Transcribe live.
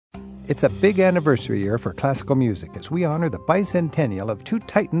It's a big anniversary year for classical music as we honor the bicentennial of two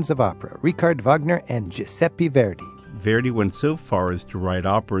titans of opera, Richard Wagner and Giuseppe Verdi. Verdi went so far as to write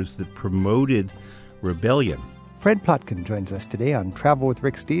operas that promoted rebellion. Fred Plotkin joins us today on Travel with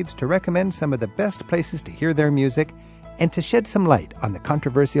Rick Steves to recommend some of the best places to hear their music and to shed some light on the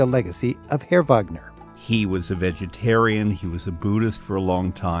controversial legacy of Herr Wagner. He was a vegetarian. He was a Buddhist for a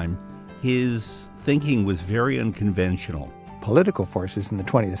long time. His thinking was very unconventional. Political forces in the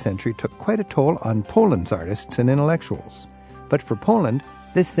 20th century took quite a toll on Poland's artists and intellectuals. But for Poland,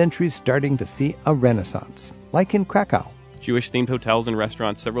 this century's starting to see a renaissance, like in Krakow. Jewish-themed hotels and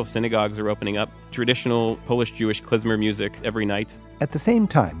restaurants, several synagogues are opening up, traditional Polish-Jewish klezmer music every night. At the same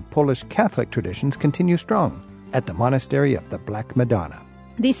time, Polish Catholic traditions continue strong at the monastery of the Black Madonna.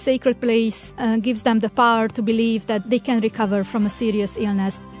 This sacred place gives them the power to believe that they can recover from a serious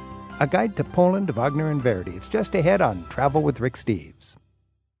illness. A guide to Poland, Wagner, and Verdi. It's just ahead on Travel with Rick Steves.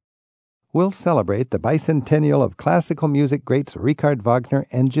 We'll celebrate the bicentennial of classical music greats Richard Wagner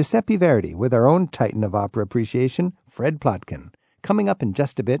and Giuseppe Verdi with our own titan of opera appreciation, Fred Plotkin, coming up in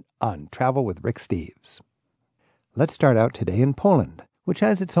just a bit on Travel with Rick Steves. Let's start out today in Poland, which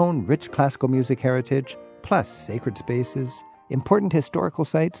has its own rich classical music heritage, plus sacred spaces, important historical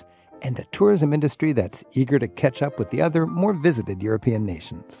sites, and a tourism industry that's eager to catch up with the other, more visited European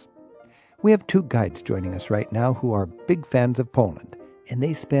nations. We have two guides joining us right now who are big fans of Poland, and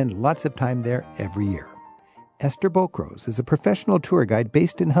they spend lots of time there every year. Esther Bokros is a professional tour guide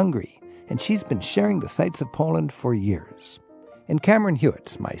based in Hungary, and she's been sharing the sights of Poland for years. And Cameron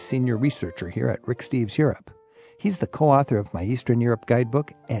Hewitt's my senior researcher here at Rick Steves Europe. He's the co-author of my Eastern Europe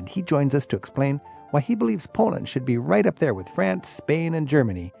guidebook, and he joins us to explain why he believes Poland should be right up there with France, Spain, and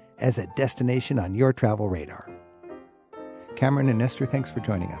Germany as a destination on your travel radar. Cameron and Esther, thanks for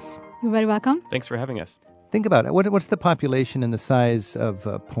joining us. You're very welcome. Thanks for having us. Think about it. What's the population and the size of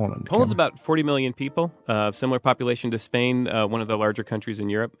Poland? Poland's about 40 million people, similar population to Spain, one of the larger countries in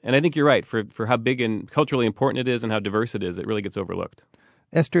Europe. And I think you're right. For how big and culturally important it is and how diverse it is, it really gets overlooked.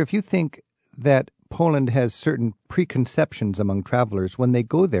 Esther, if you think that Poland has certain preconceptions among travelers, when they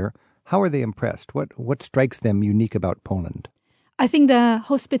go there, how are they impressed? What strikes them unique about Poland? I think the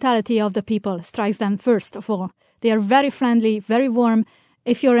hospitality of the people strikes them first of all. They are very friendly, very warm.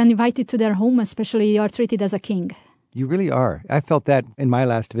 If you're invited to their home, especially, you are treated as a king. You really are. I felt that in my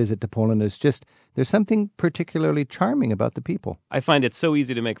last visit to Poland. It's just, there's something particularly charming about the people. I find it so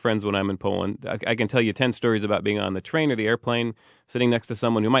easy to make friends when I'm in Poland. I can tell you 10 stories about being on the train or the airplane, sitting next to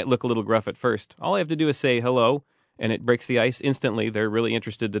someone who might look a little gruff at first. All I have to do is say hello, and it breaks the ice instantly. They're really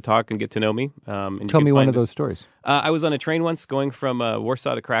interested to talk and get to know me. Tell me one of those stories. I was on a train once going from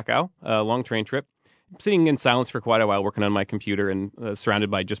Warsaw to Krakow, a long train trip. Sitting in silence for quite a while, working on my computer and surrounded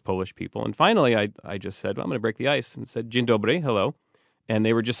by just Polish people. And finally, I just said, well, I'm going to break the ice, and said, Dzień dobry, hello. And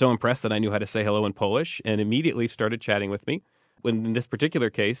they were just so impressed that I knew how to say hello in Polish and immediately started chatting with me. When in this particular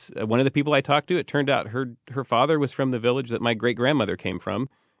case, one of the people I talked to, it turned out her father was from the village that my great-grandmother came from,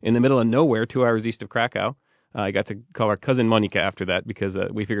 in the middle of nowhere, 2 hours east of Krakow. I got to call her cousin Monika after that because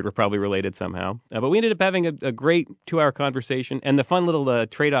we figured we're probably related somehow. But we ended up having a great 2-hour conversation. And the fun little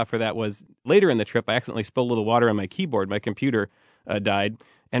trade-off for that was later in the trip, I accidentally spilled a little water on my keyboard. My computer died.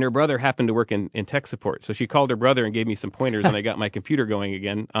 And her brother happened to work in tech support. So she called her brother and gave me some pointers, and I got my computer going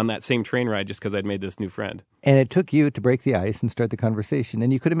again on that same train ride just because I'd made this new friend. And it took you to break the ice and start the conversation.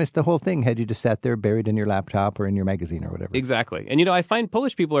 And you could have missed the whole thing had you just sat there buried in your laptop or in your magazine or whatever. Exactly. And, I find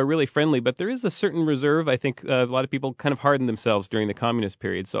Polish people are really friendly, but there is a certain reserve. I think a lot of people kind of hardened themselves during the communist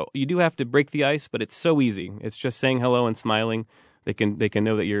period. So you do have to break the ice, but it's so easy. It's just saying hello and smiling. They can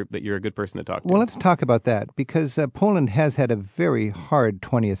know that you're a good person to talk to. Well, let's talk about that, because Poland has had a very hard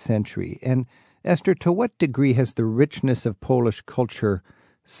 20th century. And Esther, to what degree has the richness of Polish culture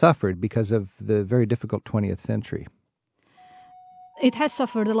suffered because of the very difficult 20th century? It has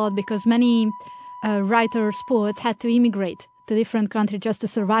suffered a lot because many writers, poets had to immigrate to different countries just to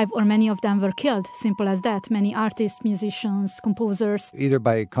survive, or many of them were killed. Simple as that. Many artists, musicians, composers. Either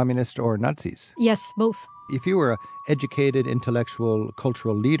by communists or Nazis? Yes, both. If you were an educated, intellectual,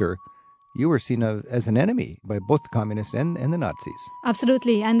 cultural leader, you were seen as an enemy by both the communists and the Nazis.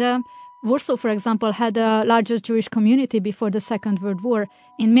 Absolutely. And Warsaw, for example, had a larger Jewish community before the Second World War,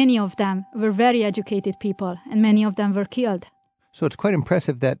 and many of them were very educated people, and many of them were killed. So it's quite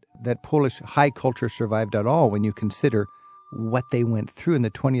impressive that Polish high culture survived at all when you consider what they went through in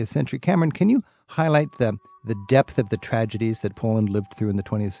the 20th century. Cameron, can you highlight the depth of the tragedies that Poland lived through in the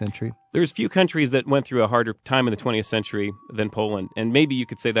 20th century? There's few countries that went through a harder time in the 20th century than Poland, and maybe you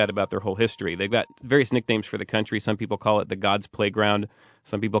could say that about their whole history. They've got various nicknames for the country. Some people call it the God's playground.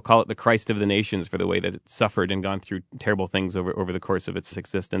 Some people call it the Christ of the nations for the way that it suffered and gone through terrible things over the course of its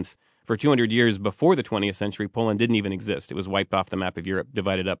existence. For 200 years before the 20th century, Poland didn't even exist. It was wiped off the map of Europe,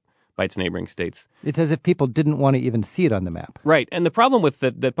 divided up by its neighboring states. It's as if people didn't want to even see it on the map. Right. And the problem with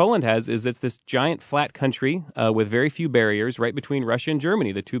that Poland has is it's this giant flat country with very few barriers right between Russia and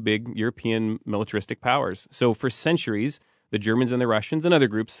Germany, the two big European militaristic powers. So for centuries, the Germans and the Russians and other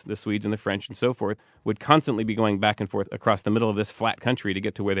groups, the Swedes and the French and so forth, would constantly be going back and forth across the middle of this flat country to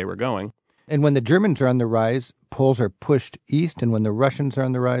get to where they were going. And when the Germans are on the rise, Poles are pushed east, and when the Russians are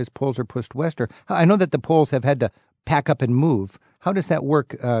on the rise, Poles are pushed west. I know that the Poles have had to pack up and move. How does that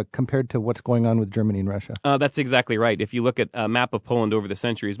work compared to what's going on with Germany and Russia? That's exactly right. If you look at a map of Poland over the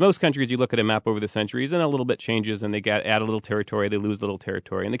centuries, most countries you look at a map over the centuries and a little bit changes and they add a little territory, they lose a little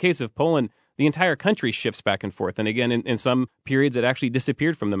territory. In the case of Poland, the entire country shifts back and forth. And again, in some periods, it actually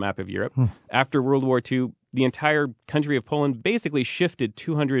disappeared from the map of Europe. After World War II, the entire country of Poland basically shifted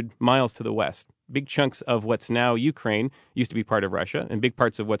 200 miles to the west. Big chunks of what's now Ukraine used to be part of Russia, and big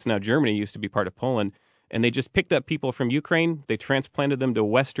parts of what's now Germany used to be part of Poland. And they just picked up people from Ukraine, they transplanted them to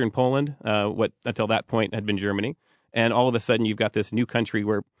western Poland, what until that point had been Germany. And all of a sudden, you've got this new country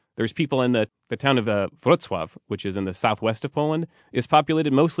where there's people in the town of Wrocław, which is in the southwest of Poland, is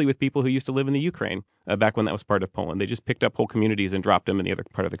populated mostly with people who used to live in the Ukraine back when that was part of Poland. They just picked up whole communities and dropped them in the other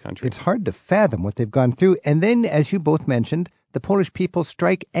part of the country. It's hard to fathom what they've gone through. And then, as you both mentioned, the Polish people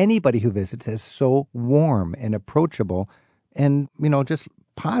strike anybody who visits as so warm and approachable and, just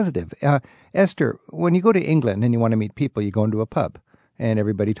positive. Esther, when you go to England and you want to meet people, you go into a pub and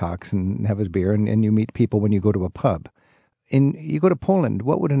everybody talks and have a beer and you meet people when you go to a pub. You go to Poland,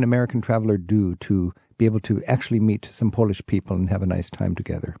 what would an American traveler do to be able to actually meet some Polish people and have a nice time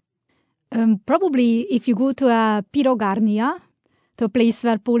together? Probably if you go to a pirogarnia, to a place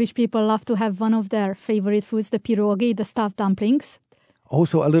where Polish people love to have one of their favorite foods, the pierogi, the stuffed dumplings. Oh,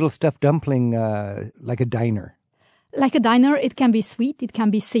 so a little stuffed dumpling like a diner. Like a diner, it can be sweet, it can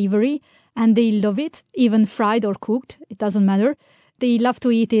be savory, and they love it, even fried or cooked, it doesn't matter. They love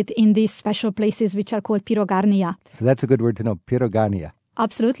to eat it in these special places which are called pirogarnia. So that's a good word to know, pirogania.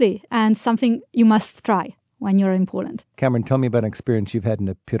 Absolutely, and something you must try when you're in Poland. Cameron, tell me about an experience you've had in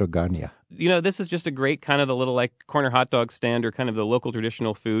a pirogania. This is just a great kind of the little corner hot dog stand or kind of the local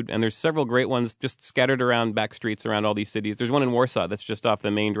traditional food. And there's several great ones just scattered around back streets around all these cities. There's one in Warsaw that's just off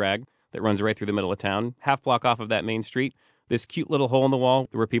the main drag that runs right through the middle of town, half block off of that main street. This cute little hole in the wall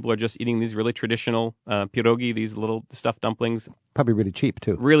where people are just eating these really traditional pierogi, these little stuffed dumplings. Probably really cheap,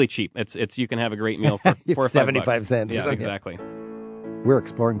 too. Really cheap. It's you can have a great meal for 4 or 75 cents. Yeah, exactly. We're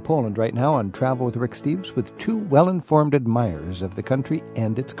exploring Poland right now on Travel with Rick Steves with two well-informed admirers of the country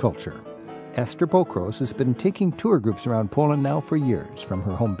and its culture. Esther Bokros has been taking tour groups around Poland now for years from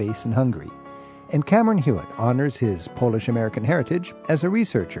her home base in Hungary. And Cameron Hewitt honors his Polish-American heritage as a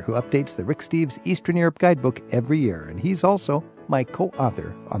researcher who updates the Rick Steves Eastern Europe Guidebook every year, and he's also my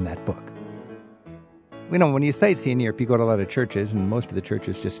co-author on that book. When you sightsee in Europe, you go to a lot of churches, and most of the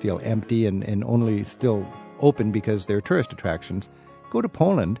churches just feel empty and only still open because they're tourist attractions. Go to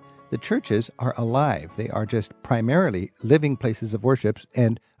Poland, the churches are alive. They are just primarily living places of worship,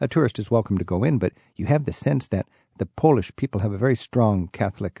 and a tourist is welcome to go in, but you have the sense that the Polish people have a very strong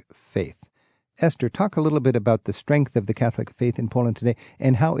Catholic faith. Esther, talk a little bit about the strength of the Catholic faith in Poland today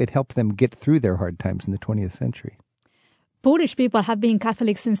and how it helped them get through their hard times in the 20th century. Polish people have been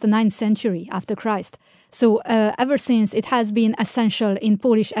Catholic since the 9th century after Christ. So ever since, it has been essential in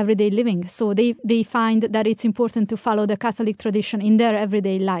Polish everyday living. So they find that it's important to follow the Catholic tradition in their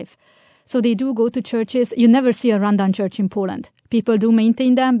everyday life. So they do go to churches. You never see a rundown church in Poland. People do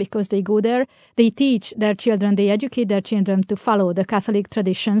maintain them because they go there. They teach their children, they educate their children to follow the Catholic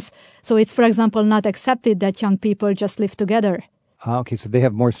traditions. So it's, for example, not accepted that young people just live together. Okay, so they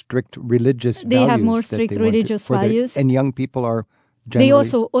have more strict religious values. They have more strict religious values. And young people are generally... They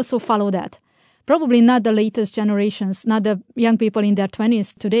also follow that. Probably not the latest generations, not the young people in their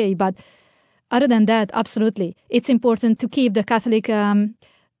 20s today, but other than that, absolutely. It's important to keep the Catholic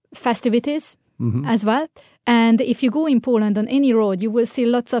festivities as well. And if you go in Poland on any road, you will see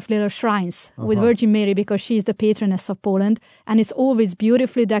lots of little shrines with Virgin Mary because she is the patroness of Poland. And it's always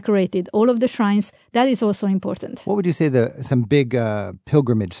beautifully decorated. All of the shrines, that is also important. What would you say some big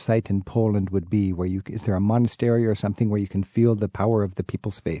pilgrimage site in Poland would be? Is there a monastery or something where you can feel the power of the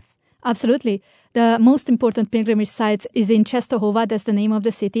people's faith? Absolutely. The most important pilgrimage site is in Częstochowa, that's the name of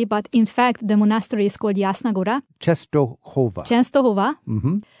the city. But in fact, the monastery is called Jasna Góra. Częstochowa.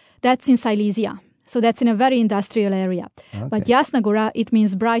 Częstochowa. That's in Silesia. So that's in a very industrial area. Okay. But Jasna Gora, it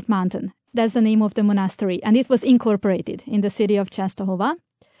means bright mountain. That's the name of the monastery. And it was incorporated in the city of Częstochowa.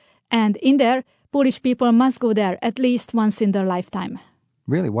 And in there, Polish people must go there at least once in their lifetime.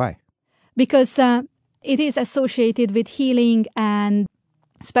 Really? Why? Because it is associated with healing and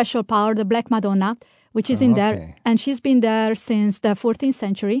special power, the Black Madonna, which is in there. And she's been there since the 14th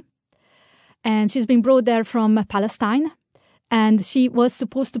century. And she's been brought there from Palestine. And she was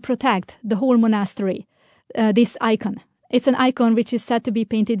supposed to protect the whole monastery, this icon. It's an icon which is said to be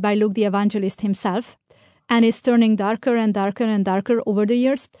painted by Luke the Evangelist himself. And it's turning darker and darker and darker over the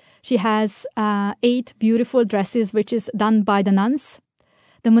years. She has 8 beautiful dresses, which is done by the nuns.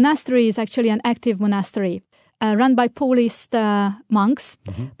 The monastery is actually an active monastery run by Paulist monks.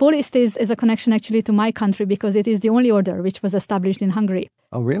 Mm-hmm. Paulist is a connection actually to my country because it is the only order which was established in Hungary.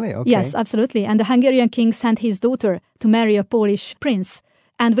 Oh, really? Okay. Yes, absolutely. And the Hungarian king sent his daughter to marry a Polish prince.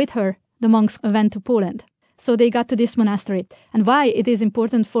 And with her, the monks went to Poland. So they got to this monastery. And why it is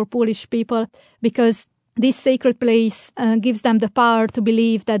important for Polish people? Because this sacred place gives them the power to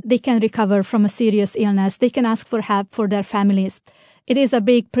believe that they can recover from a serious illness. They can ask for help for their families. It is a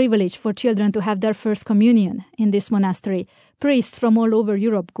big privilege for children to have their first communion in this monastery. Priests from all over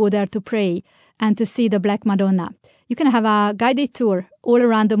Europe go there to pray and to see the Black Madonna. You can have a guided tour all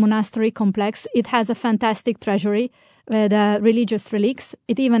around the monastery complex. It has a fantastic treasury with religious relics.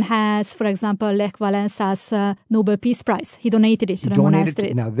 It even has, for example, Lech Wales's Nobel Peace Prize. He donated it to the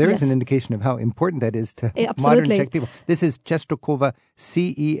monastery. Now, there is an indication of how important that is to modern Czech people. This is Częstochowa,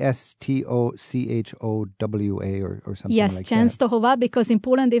 Cestochowa, or something like that. Yes, Częstochowa, because in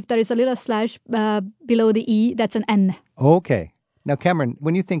Poland, if there is a little slash below the E, that's an N. Okay. Now, Cameron,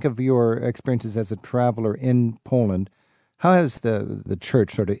 when you think of your experiences as a traveler in Poland, how has the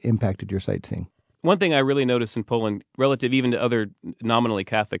church sort of impacted your sightseeing? One thing I really notice in Poland, relative even to other nominally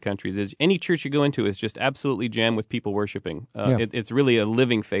Catholic countries, is any church you go into is just absolutely jammed with people worshiping. It's really a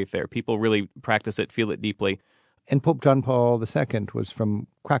living faith there. People really practice it, feel it deeply. And Pope John Paul II was from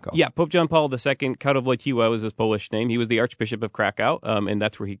Krakow. Yeah, Pope John Paul II, Karol Wojtyła was his Polish name. He was the Archbishop of Krakow, and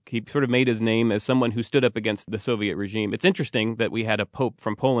that's where he sort of made his name as someone who stood up against the Soviet regime. It's interesting that we had a pope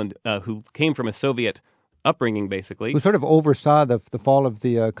from Poland who came from a Soviet upbringing, basically. Who sort of oversaw the fall of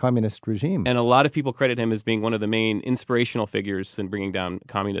the communist regime. And a lot of people credit him as being one of the main inspirational figures in bringing down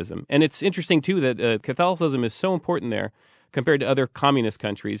communism. And it's interesting, too, that Catholicism is so important there compared to other communist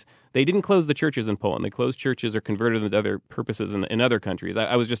countries. They didn't close the churches in Poland. They closed churches or converted them to other purposes in other countries.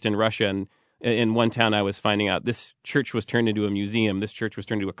 I was just in Russia, and in one town I was finding out this church was turned into a museum. This church was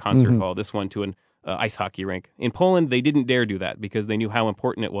turned into a concert hall. This one to an ice hockey rink. In Poland, they didn't dare do that because they knew how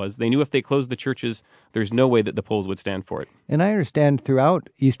important it was. They knew if they closed the churches, there's no way that the Poles would stand for it. And I understand throughout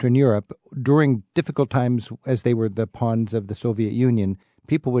Eastern Europe, during difficult times as they were the pawns of the Soviet Union,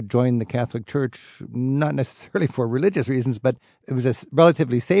 people would join the Catholic Church, not necessarily for religious reasons, but it was a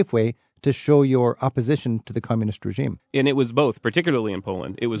relatively safe way to show your opposition to the communist regime. And it was both, particularly in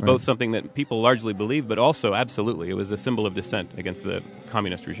Poland. It was both something that people largely believed, but also, absolutely, it was a symbol of dissent against the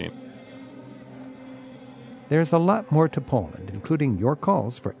communist regime. There's a lot more to Poland, including your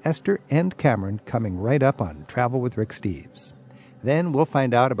calls for Esther and Cameron coming right up on Travel with Rick Steves. Then we'll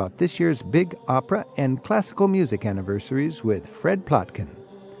find out about this year's big opera and classical music anniversaries with Fred Plotkin.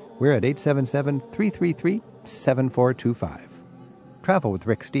 We're at 877-333-7425. Travel with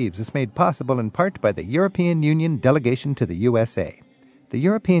Rick Steves is made possible in part by the European Union delegation to the USA. The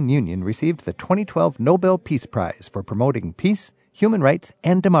European Union received the 2012 Nobel Peace Prize for promoting peace, human rights,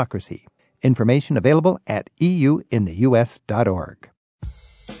 and democracy. Information available at euintheus.org.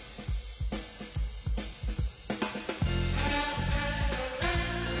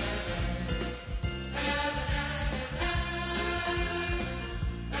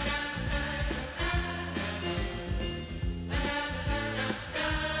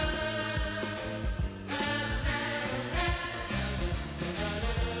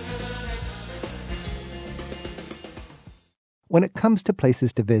 When it comes to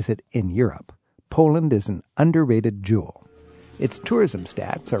places to visit in Europe, Poland is an underrated jewel. Its tourism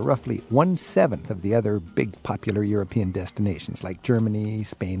stats are roughly 1/7 of the other big popular European destinations like Germany,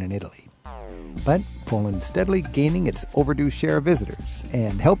 Spain, and Italy. But Poland's steadily gaining its overdue share of visitors,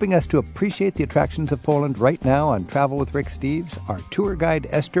 and helping us to appreciate the attractions of Poland right now on Travel with Rick Steves are tour guide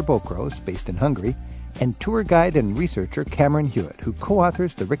Esther Bokros, based in Hungary, and tour guide and researcher Cameron Hewitt, who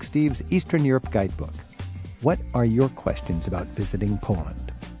co-authors the Rick Steves Eastern Europe Guidebook. What are your questions about visiting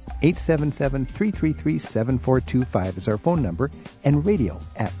Poland? 877-333-7425 is our phone number, and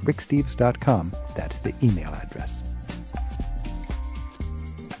radio@ricksteves.com. That's the email address.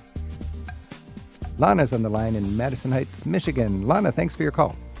 Lana's on the line in Madison Heights, Michigan. Lana, thanks for your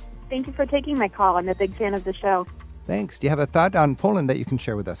call. Thank you for taking my call. I'm a big fan of the show. Thanks. Do you have a thought on Poland that you can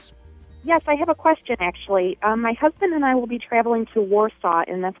share with us? Yes, I have a question, actually. My husband and I will be traveling to Warsaw,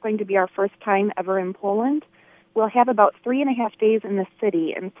 and that's going to be our first time ever in Poland. We'll have about 3.5 days in the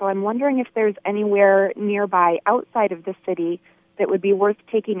city, and so I'm wondering if there's anywhere nearby outside of the city that would be worth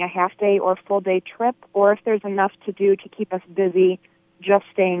taking a half-day or full-day trip, or if there's enough to do to keep us busy just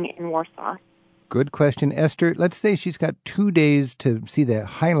staying in Warsaw. Good question, Esther. Let's say she's got 2 days to see the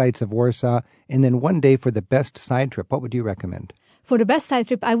highlights of Warsaw and then 1 day for the best side trip. What would you recommend? For the best side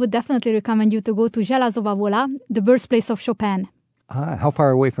trip, I would definitely recommend you to go to Żelazowa Wola, the birthplace of Chopin. How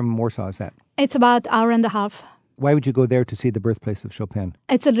far away from Warsaw is that? It's about an hour and a half. Why would you go there to see the birthplace of Chopin?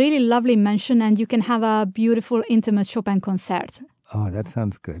 It's a really lovely mansion, and you can have a beautiful, intimate Chopin concert. Oh, that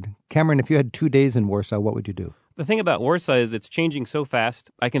sounds good. Cameron, if you had 2 days in Warsaw, what would you do? The thing about Warsaw is it's changing so fast.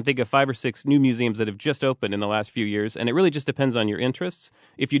 I can think of 5 or 6 new museums that have just opened in the last few years, and it really just depends on your interests.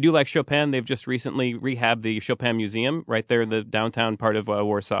 If you do like Chopin, they've just recently rehabbed the Chopin Museum right there in the downtown part of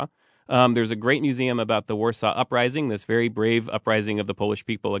Warsaw. There's a great museum about the Warsaw Uprising, this very brave uprising of the Polish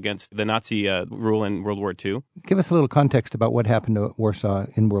people against the Nazi rule in World War II. Give us a little context about what happened to Warsaw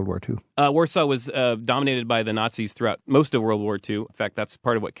in World War II. Warsaw was dominated by the Nazis throughout most of World War II. In fact, that's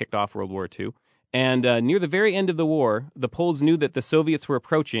part of what kicked off World War II. And near the very end of the war, the Poles knew that the Soviets were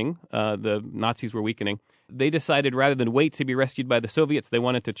approaching, the Nazis were weakening. They decided rather than wait to be rescued by the Soviets, they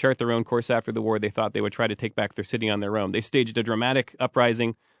wanted to chart their own course after the war. They thought they would try to take back their city on their own. They staged a dramatic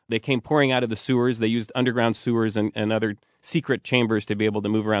uprising. They came pouring out of the sewers. They used underground sewers and other secret chambers to be able to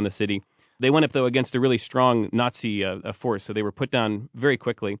move around the city. They went up, though, against a really strong Nazi force, so they were put down very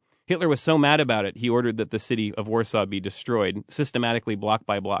quickly. Hitler was so mad about it, he ordered that the city of Warsaw be destroyed, systematically block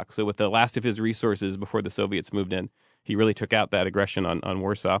by block. So with the last of his resources before the Soviets moved in, he really took out that aggression on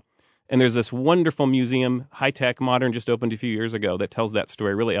Warsaw. And there's this wonderful museum, high-tech, modern, just opened a few years ago, that tells that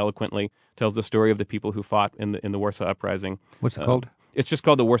story really eloquently, tells the story of the people who fought in the Warsaw Uprising. What's it called? It's just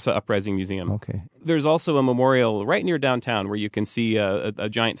called the Warsaw Uprising Museum. Okay. There's also a memorial right near downtown where you can see a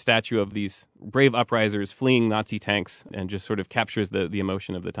giant statue of these brave uprisers fleeing Nazi tanks and just sort of captures the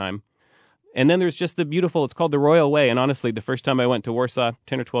emotion of the time. And then there's just the beautiful, it's called the Royal Way. And honestly, the first time I went to Warsaw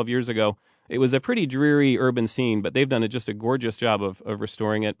 10 or 12 years ago, it was a pretty dreary urban scene, but they've done just a gorgeous job of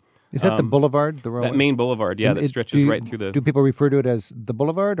restoring it. Is that the boulevard? The Royal that Way? main boulevard, yeah, that stretches right through the... Do people refer to it as the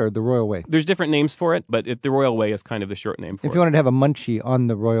boulevard or the Royal Way? There's different names for it, but the Royal Way is kind of the short name for it. If you wanted to have a munchie on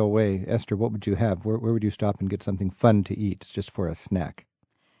the Royal Way, Esther, what would you have? Where would you stop and get something fun to eat, just for a snack?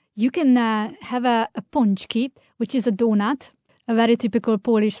 You can have a pączki, which is a donut, a very typical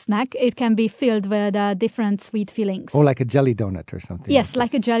Polish snack. It can be filled with different sweet fillings. Oh, like a jelly donut or something. Yes,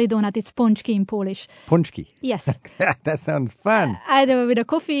 like a jelly donut. It's pączki in Polish. Pączki. Yes. That sounds fun. Either with a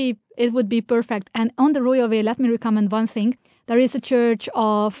coffee, it would be perfect. And on the Royal Way, let me recommend one thing. There is a church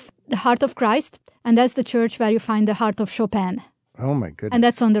of the Heart of Christ, and that's the church where you find the heart of Chopin. Oh, my goodness. And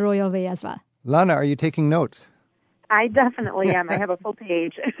that's on the Royal Way as well. Lana, are you taking notes? I definitely am. I have a full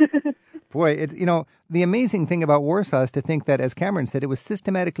page. Boy, the amazing thing about Warsaw is to think that, as Cameron said, it was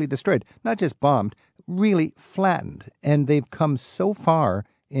systematically destroyed, not just bombed, really flattened. And they've come so far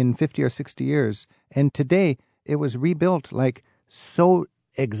in 50 or 60 years. And today it was rebuilt like so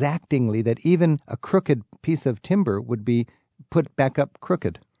exactingly that even a crooked piece of timber would be put back up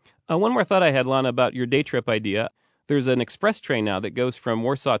crooked. One more thought I had, Lana, about your day trip idea. There's an express train now that goes from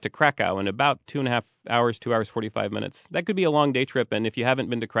Warsaw to Krakow in about 2.5 hours, 2 hours, 45 minutes. That could be a long day trip, and if you haven't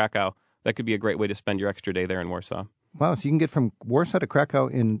been to Krakow, that could be a great way to spend your extra day there in Warsaw. Wow, so you can get from Warsaw to Krakow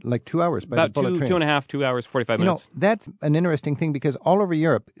in like 2 hours by about the bullet train. 2.5, 2 hours, 45 minutes. That's an interesting thing because all over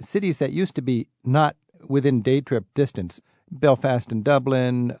Europe, cities that used to be not within day trip distance, Belfast and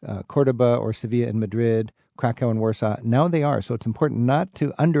Dublin, Cordoba or Sevilla and Madrid, Krakow and Warsaw, now they are. So it's important not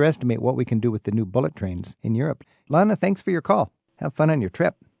to underestimate what we can do with the new bullet trains in Europe. Lana, thanks for your call. Have fun on your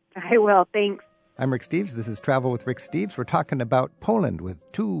trip. I will. Thanks. I'm Rick Steves. This is Travel with Rick Steves. We're talking about Poland with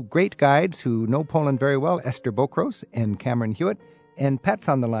two great guides who know Poland very well, Esther Bokros and Cameron Hewitt. And Pat's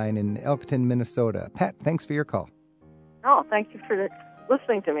on the line in Elkton, Minnesota. Pat, thanks for your call. Oh, thank you for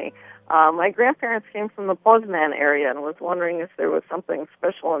listening to me. My grandparents came from the Poznan area and was wondering if there was something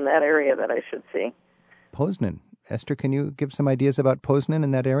special in that area that I should see. Poznan. Esther, can you give some ideas about Poznan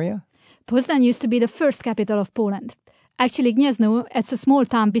in that area? Poznan used to be the first capital of Poland. Actually, Gniezno, it's a small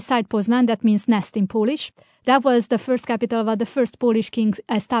town beside Poznan that means nest in Polish. That was the first capital that the first Polish kings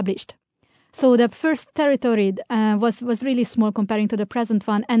established. So the first territory was really small comparing to the present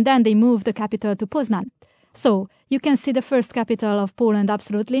one, and then they moved the capital to Poznan. So you can see the first capital of Poland,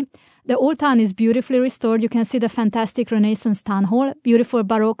 absolutely. The old town is beautifully restored. You can see the fantastic Renaissance town hall, beautiful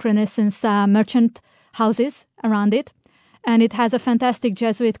Baroque Renaissance merchant houses around it. and it has a fantastic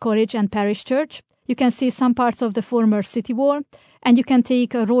Jesuit college and parish church. You can see some parts of the former city wall, and you can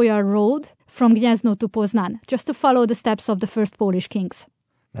take a royal road from Gniezno to Poznan, just to follow the steps of the first Polish kings.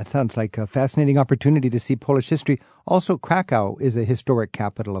 That sounds like a fascinating opportunity to see Polish history. Also, Krakow is a historic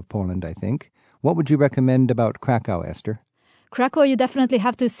capital of Poland, I think. What would you recommend about Krakow, Esther? Krakow, you definitely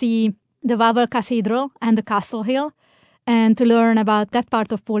have to see the Wawel Cathedral and the Castle Hill, and to learn about that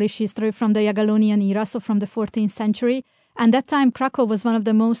part of Polish history from the Jagiellonian era, so from the 14th century. And that time, Krakow was one of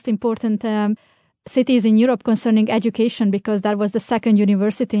the most important cities in Europe concerning education, because that was the second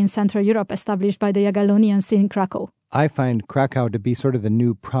university in Central Europe established by the Jagiellonians in Krakow. I find Krakow to be sort of the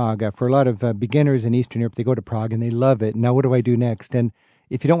new Prague. For a lot of beginners in Eastern Europe, they go to Prague and they love it. Now what do I do next? And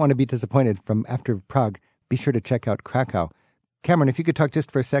if you don't want to be disappointed from after Prague, be sure to check out Krakow. Cameron, if you could talk just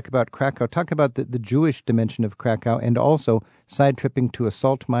for a sec about Krakow, talk about the Jewish dimension of Krakow and also side-tripping to a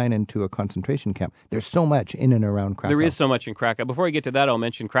salt mine and to a concentration camp. There's so much in and around Krakow. There is so much in Krakow. Before I get to that, I'll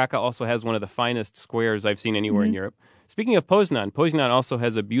mention Krakow also has one of the finest squares I've seen anywhere in Europe. Speaking of Poznan, Poznan also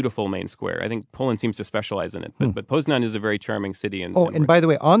has a beautiful main square. I think Poland seems to specialize in it, but Poznan is a very charming city. And by the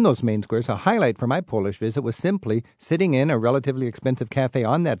way, on those main squares, a highlight for my Polish visit was simply sitting in a relatively expensive cafe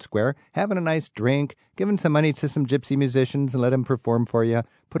on that square, having a nice drink, giving some money to some gypsy musicians and let them perform for you,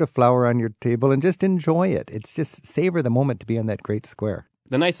 put a flower on your table, and just enjoy it. It's just savor the moment to be on that great square.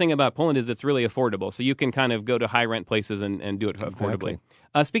 The nice thing about Poland is it's really affordable, so you can kind of go to high-rent places and do it affordably. Exactly.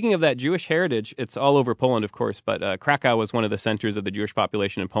 Speaking of that Jewish heritage, it's all over Poland, of course, but Krakow was one of the centers of the Jewish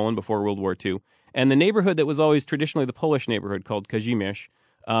population in Poland before World War II. And the neighborhood that was always traditionally the Polish neighborhood, called Kazimierz,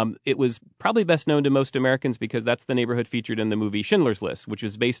 it was probably best known to most Americans because that's the neighborhood featured in the movie Schindler's List, which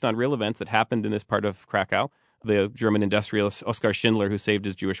is based on real events that happened in this part of Krakow. The German industrialist Oskar Schindler, who saved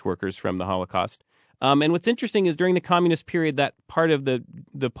his Jewish workers from the Holocaust. And what's interesting is during the communist period, that part of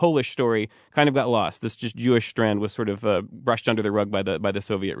the Polish story kind of got lost. This just Jewish strand was sort of brushed under the rug by the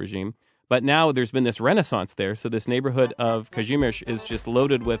Soviet regime. But now there's been this renaissance there. So this neighborhood of Kazimierz is just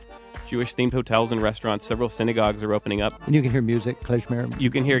loaded with Jewish-themed hotels and restaurants. Several synagogues are opening up. And you can hear music, klezmer. You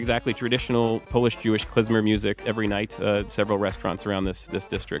can hear exactly traditional Polish-Jewish klezmer music every night. Several restaurants around this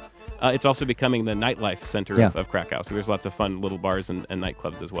district. It's also becoming the nightlife center of Krakow. So there's lots of fun little bars and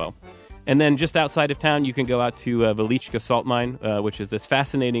nightclubs as well. And then just outside of town, you can go out to Wieliczka Salt Mine, which is this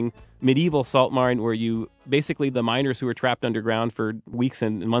fascinating medieval salt mine where basically the miners who were trapped underground for weeks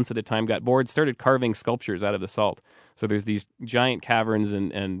and months at a time got bored, started carving sculptures out of the salt. So there's these giant caverns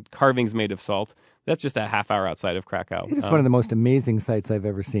and carvings made of salt. That's just a half hour outside of Krakow. It is one of the most amazing sights I've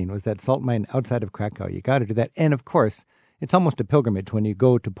ever seen, was that salt mine outside of Krakow. You got to do that. And of course, it's almost a pilgrimage when you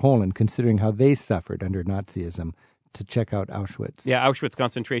go to Poland, considering how they suffered under Nazism, to check out Auschwitz. Yeah, Auschwitz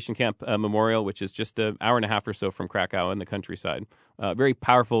concentration camp memorial, which is just an hour and a half or so from Krakow in the countryside. Very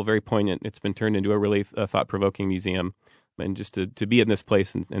powerful, very poignant. It's been turned into a really thought-provoking museum. And just to be in this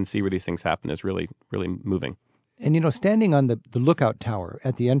place and see where these things happen is really, really moving. And, standing on the lookout tower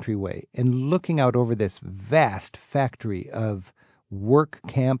at the entryway and looking out over this vast factory of work,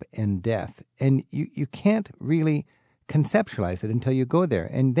 camp, and death, and you can't really conceptualize it until you go there.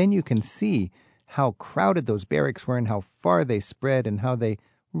 And then you can see how crowded those barracks were and how far they spread and how they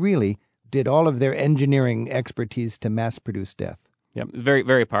really did all of their engineering expertise to mass-produce death. Yeah, it's very,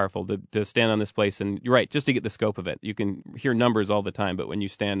 very powerful to stand on this place. And you're right, just to get the scope of it. You can hear numbers all the time, but when you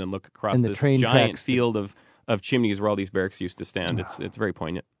stand and look across this giant field of chimneys where all these barracks used to stand, it's very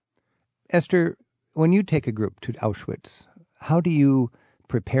poignant. Esther, when you take a group to Auschwitz, how do you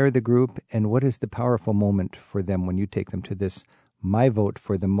prepare the group, and what is the powerful moment for them when you take them to this, my vote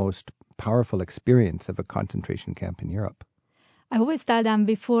for the most powerful experience of a concentration camp in Europe? I always tell them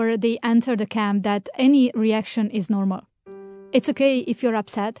before they enter the camp that any reaction is normal. It's okay if you're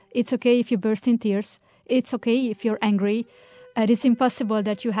upset. It's okay if you burst in tears. It's okay if you're angry. It's impossible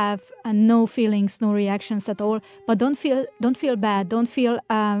that you have no feelings, no reactions at all. But don't feel bad. Don't feel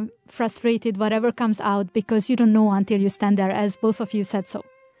frustrated, whatever comes out, because you don't know until you stand there, as both of you said so.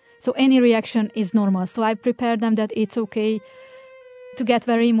 So any reaction is normal. So I prepare them that it's okay to get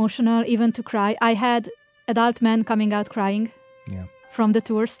very emotional, even to cry. I had adult men coming out crying from the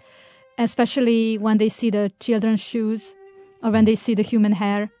tours, especially when they see the children's shoes or when they see the human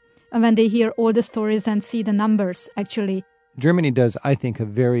hair and when they hear all the stories and see the numbers, actually. Germany does, I think, a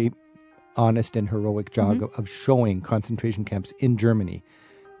very honest and heroic job of showing concentration camps in Germany,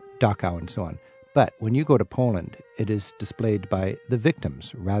 Dachau and so on. But when you go to Poland, it is displayed by the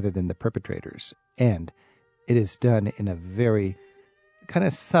victims rather than the perpetrators. And it is done in a very kind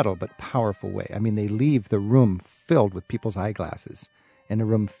of subtle but powerful way. I mean, they leave the room filled with people's eyeglasses, and a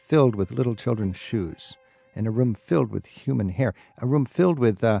room filled with little children's shoes, and a room filled with human hair, a room filled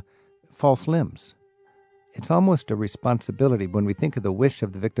with false limbs. it's almost a responsibility when we think of the wish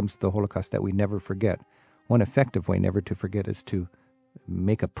of the victims of the Holocaust that we never forget. One effective way never to forget is to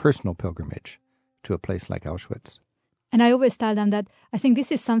make a personal pilgrimage to a place like Auschwitz. And I always tell them that I think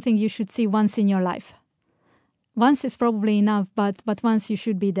this is something you should see once in your life. Once is probably enough, but once you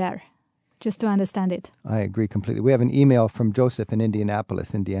should be there, just to understand it. I agree completely. We have an email from Joseph in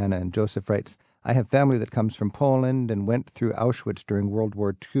Indianapolis, Indiana, and Joseph writes, I have family that comes from Poland and went through Auschwitz during World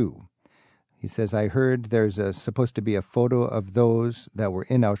War II. He says, I heard there's supposed to be a photo of those that were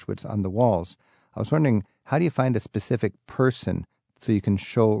in Auschwitz on the walls. I was wondering, how do you find a specific person so you can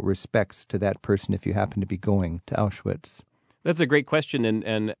show respects to that person if you happen to be going to Auschwitz? That's a great question.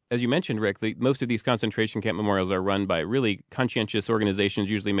 And as you mentioned, Rick, most of these concentration camp memorials are run by really conscientious organizations,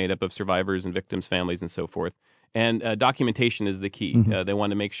 usually made up of survivors and victims' families and so forth. And documentation is the key. Mm-hmm. They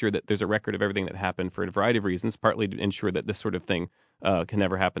want to make sure that there's a record of everything that happened for a variety of reasons, partly to ensure that this sort of thing can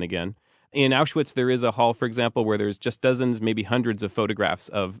never happen again. In Auschwitz, there is a hall, for example, where there's just dozens, maybe hundreds of photographs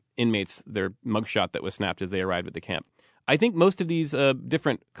of inmates, their mugshot that was snapped as they arrived at the camp. I think most of these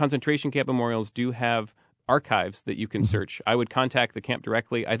different concentration camp memorials do have archives that you can search. I would contact the camp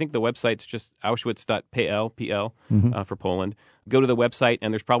directly. I think the website's just auschwitz.pl for Poland. Go to the website,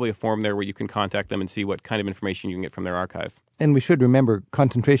 and there's probably a form there where you can contact them and see what kind of information you can get from their archive. And we should remember,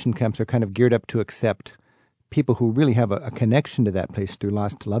 concentration camps are kind of geared up to accept people who really have a connection to that place through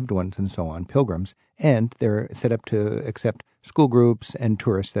lost loved ones and so on, pilgrims, and they're set up to accept school groups and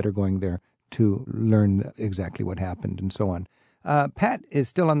tourists that are going there to learn exactly what happened and so on. Pat is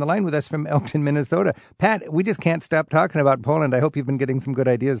still on the line with us from Elkton, Minnesota. Pat, we just can't stop talking about Poland. I hope you've been getting some good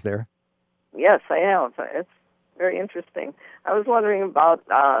ideas there. Yes, I have. It's very interesting. I was wondering about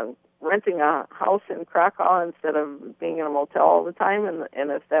renting a house in Krakow instead of being in a motel all the time,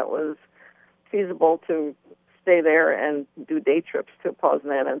 and if that was feasible to stay there and do day trips to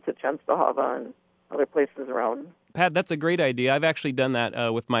Poznan and to Częstochowa and other places around. Pat, that's a great idea. I've actually done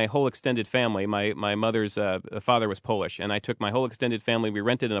that with my whole extended family. My mother's father was Polish, and I took my whole extended family. We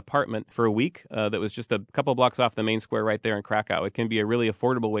rented an apartment for a week that was just a couple blocks off the main square right there in Krakow. It can be a really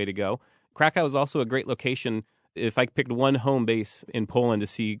affordable way to go. Krakow is also a great location if I picked one home base in Poland to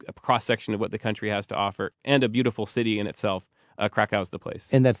see a cross-section of what the country has to offer and a beautiful city in itself. Krakow's the place.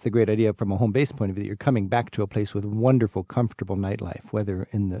 And that's the great idea from a home base point of view, that you're coming back to a place with wonderful, comfortable nightlife, whether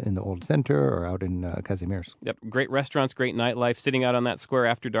in the old center or out in Kazimierz. Yep, great restaurants, great nightlife, sitting out on that square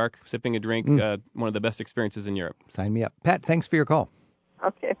after dark, sipping a drink, one of the best experiences in Europe. Sign me up. Pat, thanks for your call.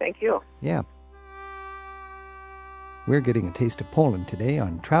 Okay, thank you. Yeah. We're getting a taste of Poland today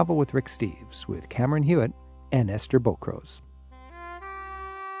on Travel with Rick Steves with Cameron Hewitt and Esther Bokros.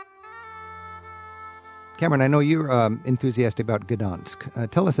 Cameron, I know you're enthusiastic about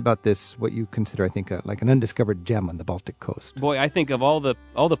Gdansk. Tell us about this, what you consider, I think, like an undiscovered gem on the Baltic coast. Boy, I think of all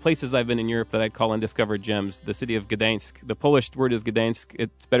the places I've been in Europe that I'd call undiscovered gems, the city of Gdansk, the Polish word is Gdansk.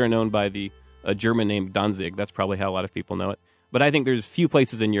 It's better known by the German name Danzig. That's probably how a lot of people know it. But I think there's few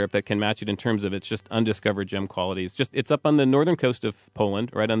places in Europe that can match it in terms of its just undiscovered gem qualities. It's up on the northern coast of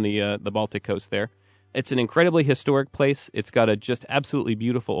Poland, right on the Baltic coast there. It's an incredibly historic place. It's got a just absolutely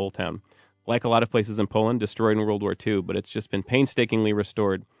beautiful old town. Like a lot of places in Poland, destroyed in World War II, but it's just been painstakingly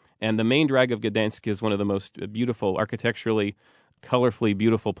restored. And the main drag of Gdansk is one of the most beautiful, architecturally, colorfully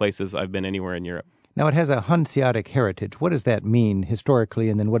beautiful places I've been anywhere in Europe. Now, it has a Hanseatic heritage. What does that mean historically,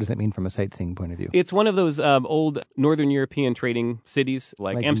 and then what does that mean from a sightseeing point of view? It's one of those old Northern European trading cities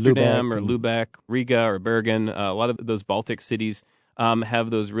like Amsterdam Lübeck, Riga or Bergen. A lot of those Baltic cities have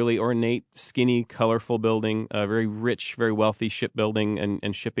those really ornate, skinny, colorful building, very rich, very wealthy shipbuilding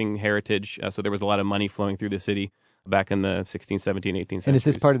and shipping heritage. So there was a lot of money flowing through the city back in the 16th, 17th, 18th centuries. And is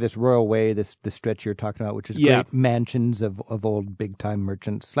this part of this Royal Way, this stretch you're talking about, which is great mansions of old big-time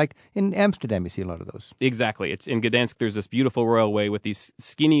merchants? Like in Amsterdam, you see a lot of those. Exactly. It's in Gdansk, there's this beautiful Royal Way with these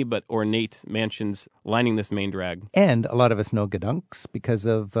skinny but ornate mansions lining this main drag. And a lot of us know Gdansk because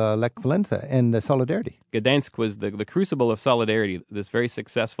of Lech Walesa and the Solidarity. Gdansk was the crucible of Solidarity, this very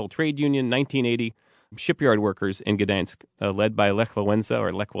successful trade union, 1980, shipyard workers in Gdansk, led by Lech Walesa,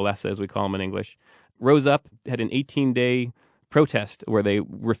 or Lech Walesa as we call him in English, rose up, had an 18-day protest where they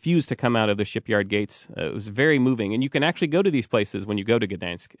refused to come out of the shipyard gates. It was very moving. And you can actually go to these places when you go to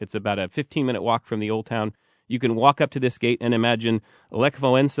Gdansk. It's about a 15-minute walk from the old town. You can walk up to this gate and imagine Lech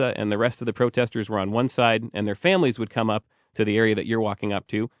Walesa and the rest of the protesters were on one side, and their families would come up to the area that you're walking up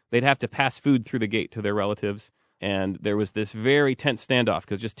to. They'd have to pass food through the gate to their relatives. And there was this very tense standoff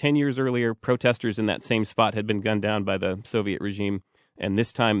because just 10 years earlier, protesters in that same spot had been gunned down by the Soviet regime. And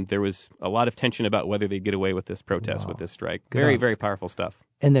this time there was a lot of tension about whether they'd get away with this protest, with this strike. Good Very, odds. very powerful stuff.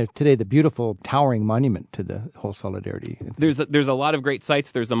 And there's today the beautiful towering monument to the whole solidarity. There's a lot of great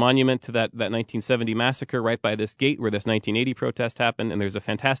sites. There's a monument to that 1970 massacre right by this gate where this 1980 protest happened. And there's a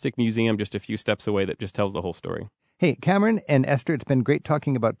fantastic museum just a few steps away that just tells the whole story. Hey, Cameron and Esther, it's been great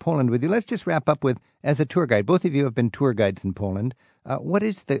talking about Poland with you. Let's just wrap up with, as a tour guide, both of you have been tour guides in Poland. What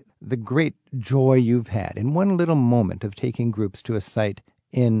is the great joy you've had in one little moment of taking groups to a site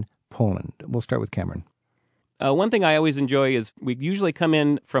in Poland? We'll start with Cameron. One thing I always enjoy is we usually come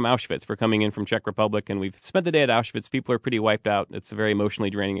in from Auschwitz. We're coming in from Czech Republic, and we've spent the day at Auschwitz. People are pretty wiped out. It's a very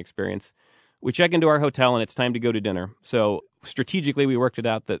emotionally draining experience. We check into our hotel, and it's time to go to dinner. So strategically, we worked it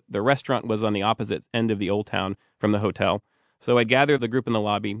out that the restaurant was on the opposite end of the old town from the hotel. So I'd gather the group in the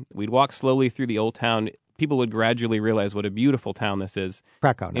lobby. We'd walk slowly through the old town. People would gradually realize what a beautiful town this is.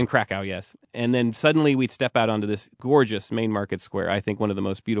 Krakow. In Krakow, yes. And then suddenly we'd step out onto this gorgeous main market square, I think one of the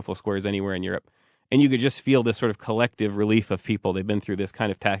most beautiful squares anywhere in Europe. And you could just feel this sort of collective relief of people. They've been through this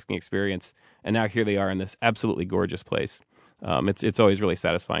kind of taxing experience, and now here they are in this absolutely gorgeous place. It's always really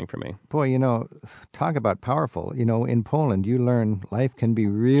satisfying for me. Boy, talk about powerful. In Poland, you learn life can be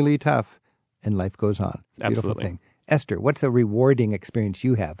really tough, and life goes on. Beautiful Absolutely. thing. Esther, what's a rewarding experience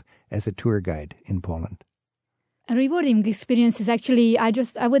you have as a tour guide in Poland? A rewarding experience is actually, I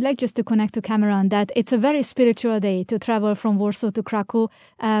would like just to connect to Cameron that it's a very spiritual day to travel from Warsaw to Krakow,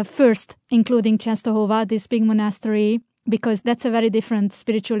 first including Częstochowa, this big monastery, because that's a very different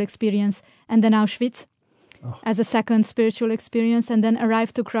spiritual experience, and then Auschwitz as a second spiritual experience, and then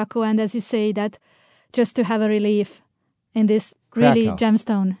arrive to Krakow, and as you say, that just to have a relief in this really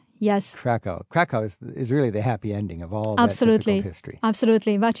gemstone. Yes. Krakow is really the happy ending of all Absolutely. that difficult history.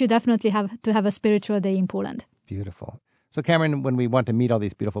 Absolutely. But you definitely have to have a spiritual day in Poland. Beautiful. So, Cameron, when we want to meet all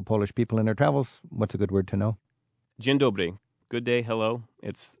these beautiful Polish people in our travels, what's a good word to know? Dzień dobry. Good day, hello.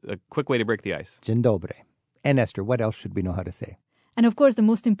 It's a quick way to break the ice. Dzień dobry. And Esther, what else should we know how to say? And of course, the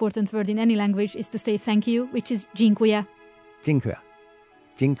most important word in any language is to say thank you, which is dziękuję. Dziękuję.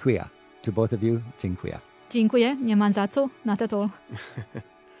 Dziękuję. To both of you, dziękuję. Dziękuję. Nie ma za co. Not at all.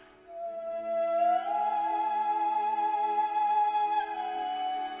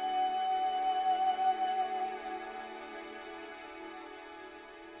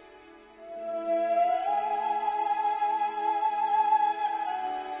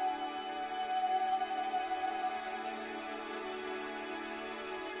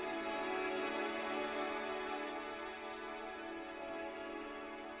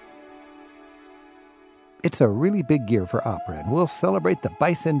 It's a really big year for opera, and we'll celebrate the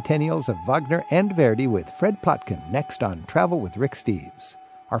bicentennials of Wagner and Verdi with Fred Plotkin next on Travel with Rick Steves.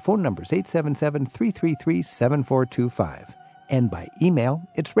 Our phone number is 877-333-7425. And by email,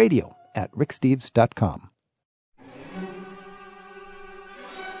 it's radio@ricksteves.com.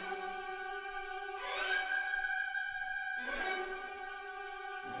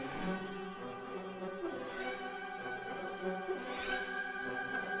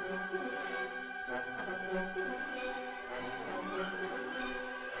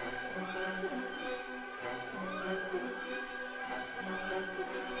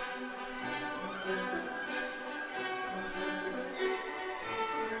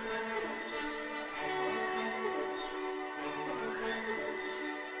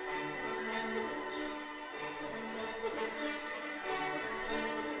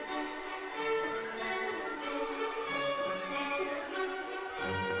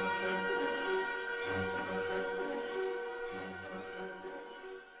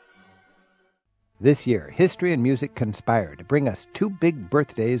 This year, history and music conspire to bring us two big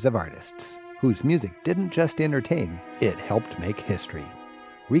birthdays of artists whose music didn't just entertain, it helped make history.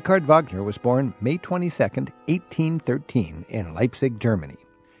 Richard Wagner was born May 22, 1813, in Leipzig, Germany,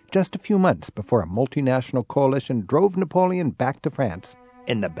 just a few months before a multinational coalition drove Napoleon back to France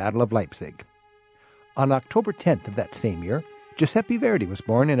in the Battle of Leipzig. On October 10th of that same year, Giuseppe Verdi was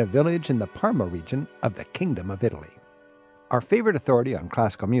born in a village in the Parma region of the Kingdom of Italy. Our favorite authority on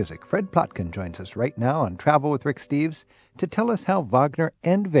classical music, Fred Plotkin, joins us right now on Travel with Rick Steves to tell us how Wagner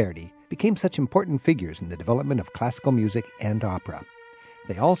and Verdi became such important figures in the development of classical music and opera.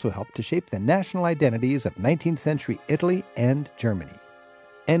 They also helped to shape the national identities of 19th century Italy and Germany.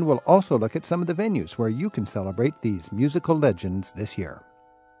 And we'll also look at some of the venues where you can celebrate these musical legends this year.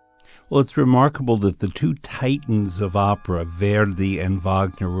 Well, it's remarkable that the two titans of opera, Verdi and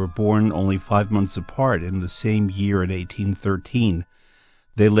Wagner, were born only 5 months apart in the same year in 1813.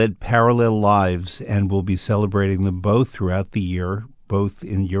 They led parallel lives and will be celebrating them both throughout the year, both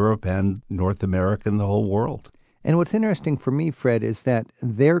in Europe and North America and the whole world. And what's interesting for me, Fred, is that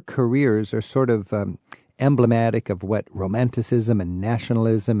their careers are sort of emblematic of what Romanticism and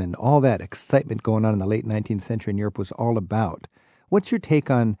nationalism and all that excitement going on in the late 19th century in Europe was all about. What's your take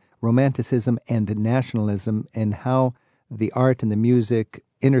on Romanticism and nationalism and how the art and the music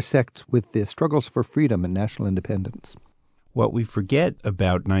intersect with the struggles for freedom and national independence? What we forget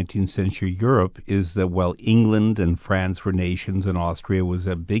about 19th century Europe is that while England and France were nations and Austria was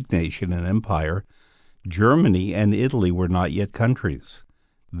a big nation and empire, Germany and Italy were not yet countries.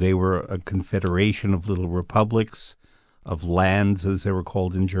 They were a confederation of little republics, of lands, as they were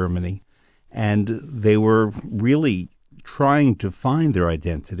called in Germany, and they were really trying to find their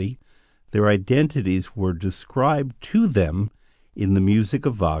identity. Their identities were described to them in the music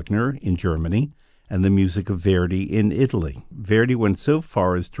of Wagner in Germany and the music of Verdi in Italy. Verdi went so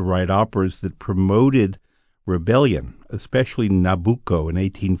far as to write operas that promoted rebellion, especially Nabucco in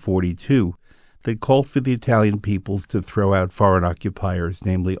 1842, that called for the Italian people to throw out foreign occupiers,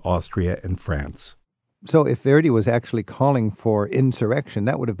 namely Austria and France. So if Verdi was actually calling for insurrection,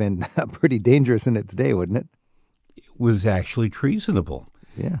 that would have been pretty dangerous in its day, wouldn't it? It was actually treasonable.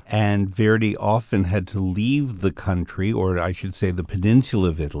 Yeah. And Verdi often had to leave the country, or I should say the peninsula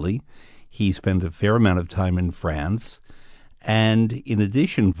of Italy. He spent a fair amount of time in France. And in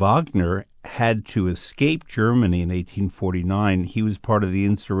addition, Wagner had to escape Germany in 1849. He was part of the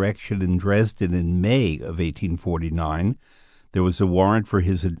insurrection in Dresden in May of 1849. There was a warrant for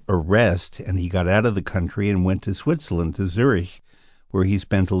his arrest, and he got out of the country and went to Switzerland, to Zurich, where he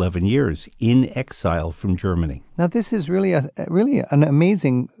spent 11 years in exile from Germany. Now, this is really an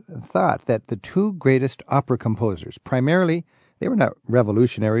amazing thought that the two greatest opera composers, primarily, they were not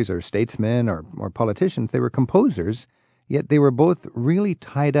revolutionaries or statesmen or politicians, they were composers, yet they were both really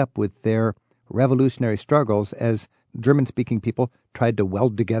tied up with their revolutionary struggles as German-speaking people tried to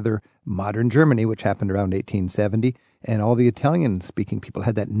weld together modern Germany, which happened around 1870, and all the Italian-speaking people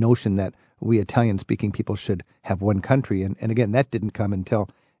had that notion that we Italian-speaking people should have one country. And again, that didn't come until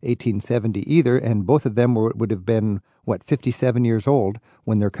 1870 either, and both of them would have been, 57 years old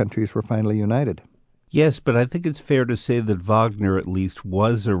when their countries were finally united. Yes, but I think it's fair to say that Wagner at least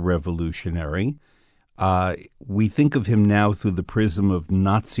was a revolutionary. We think of him now through the prism of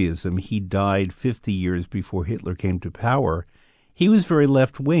Nazism. He died 50 years before Hitler came to power. He was very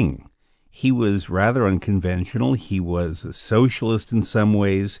left-wing. He was rather unconventional. He was a socialist in some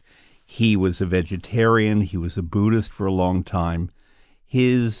ways. He was a vegetarian. He was a Buddhist for a long time.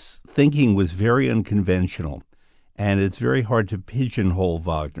 His thinking was very unconventional, and it's very hard to pigeonhole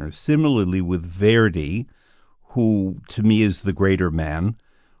Wagner. Similarly with Verdi, who to me is the greater man,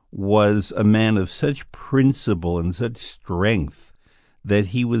 was a man of such principle and such strength that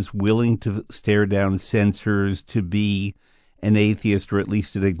he was willing to stare down censors, to be an atheist or at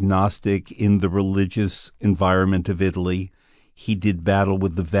least an agnostic in the religious environment of Italy. He did battle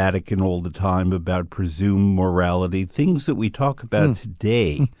with the Vatican all the time about presumed morality, things that we talk about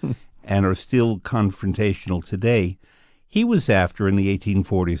today and are still confrontational today. He was after in the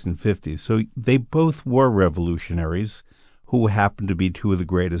 1840s and 50s. So they both were revolutionaries who happened to be two of the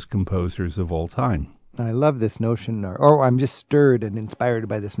greatest composers of all time. I love this notion, or I'm just stirred and inspired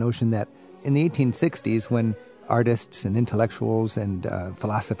by this notion that in the 1860s, when artists and intellectuals and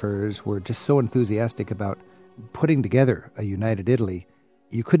philosophers were just so enthusiastic about putting together a united Italy,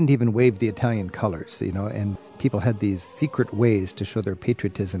 you couldn't even wave the Italian colors, and people had these secret ways to show their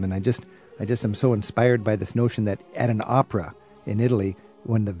patriotism. And I just am so inspired by this notion that at an opera in Italy,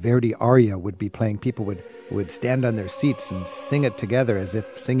 when the Verdi aria would be playing, people would stand on their seats and sing it together as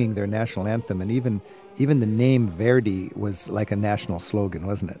if singing their national anthem. And even the name Verdi was like a national slogan,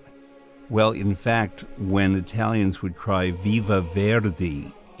 wasn't it? Well, in fact, when Italians would cry Viva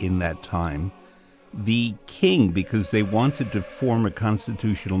Verdi in that time, the king, because they wanted to form a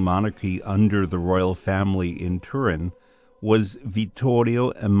constitutional monarchy under the royal family in Turin, was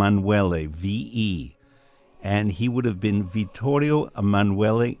Vittorio Emanuele, V.E., and he would have been Vittorio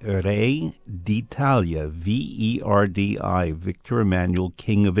Emanuele Re d'Italia, V-E-R-D-I, Victor Emmanuel,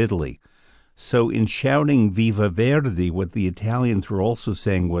 King of Italy. So in shouting Viva Verdi, what the Italians were also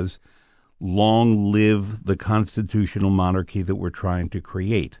saying was, long live the constitutional monarchy that we're trying to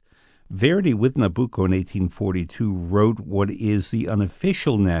create. Verdi, with Nabucco in 1842, wrote what is the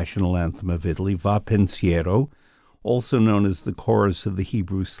unofficial national anthem of Italy, Va Pensiero, also known as the Chorus of the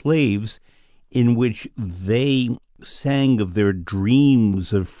Hebrew Slaves, in which they sang of their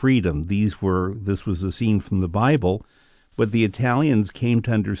dreams of freedom. This was a scene from the Bible, but the Italians came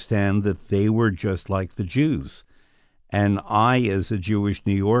to understand that they were just like the Jews. And I, as a Jewish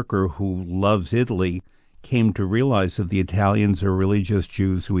New Yorker who loves Italy, came to realize that the Italians are really just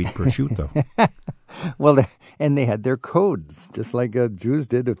Jews who eat prosciutto. Well, and they had their codes, just like Jews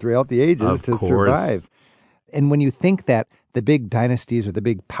did throughout the ages to survive. And when you think that the big dynasties or the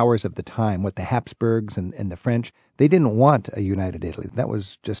big powers of the time, what the Habsburgs and the French, they didn't want a united Italy. That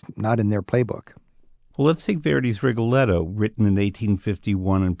was just not in their playbook. Well, let's take Verdi's Rigoletto, written in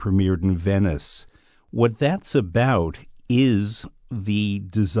 1851 and premiered in Venice. What that's about is the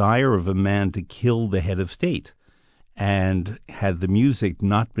desire of a man to kill the head of state. And had the music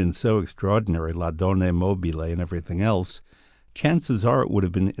not been so extraordinary, La Donna e Mobile and everything else, chances are it would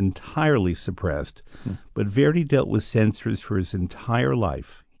have been entirely suppressed. But Verdi dealt with censors for his entire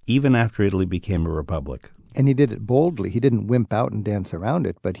life, even after Italy became a republic. And he did it boldly. He didn't wimp out and dance around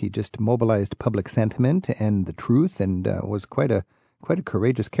it, but he just mobilized public sentiment and the truth, and was quite a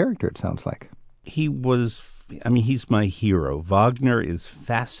courageous character, it sounds like. He was, he's my hero. Wagner is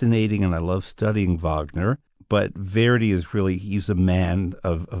fascinating, and I love studying Wagner. But Verdi is really, he's a man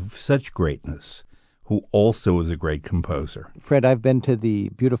of such greatness, who also is a great composer. Fred, I've been to the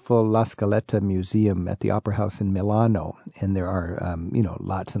beautiful La Scaletta Museum at the Opera House in Milano, and there are,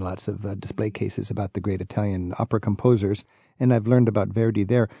 lots and lots of display cases about the great Italian opera composers, and I've learned about Verdi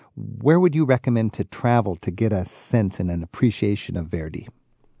there. Where would you recommend to travel to get a sense and an appreciation of Verdi?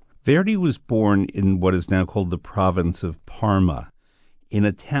 Verdi was born in what is now called the province of Parma, in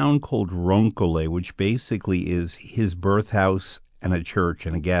a town called Roncole, which basically is his birth house and a church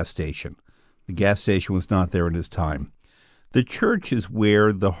and a gas station. The gas station was not there in his time. The church is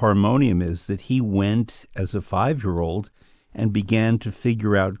where the harmonium is that he went as a 5-year-old and began to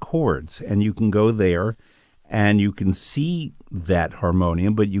figure out chords. And you can go there and you can see that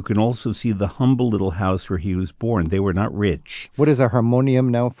harmonium, but you can also see the humble little house where he was born. They were not rich. What is a harmonium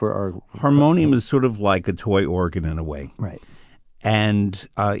now for our... Harmonium is sort of like a toy organ in a way. Right. And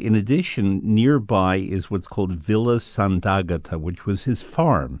in addition, nearby is what's called Villa Sant'Agata, which was his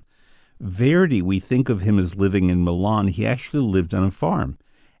farm. Verdi, we think of him as living in Milan. He actually lived on a farm.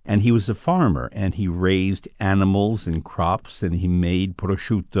 And he was a farmer, and he raised animals and crops, and he made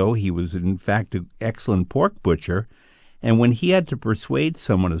prosciutto. He was, in fact, an excellent pork butcher. And when he had to persuade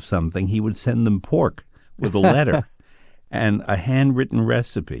someone of something, he would send them pork with a letter and a handwritten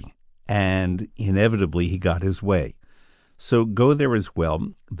recipe. And inevitably, he got his way. So go there as well.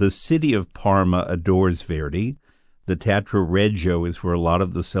 The city of Parma adores Verdi. The Teatro Regio is where a lot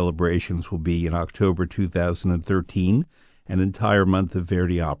of the celebrations will be in October 2013, an entire month of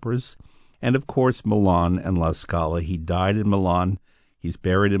Verdi operas. And, of course, Milan and La Scala. He died in Milan. He's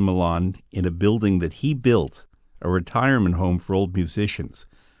buried in Milan in a building that he built, a retirement home for old musicians.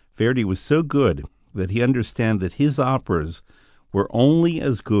 Verdi was so good that he understood that his operas were only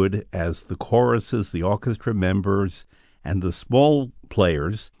as good as the choruses, the orchestra members, and the small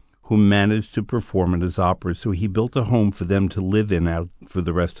players who managed to perform in his operas. So he built a home for them to live in out for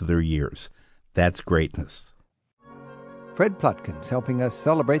the rest of their years. That's greatness. Fred Plotkin's helping us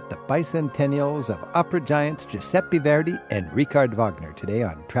celebrate the bicentennials of opera giants Giuseppe Verdi and Richard Wagner today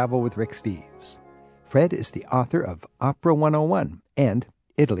on Travel with Rick Steves. Fred is the author of Opera 101 and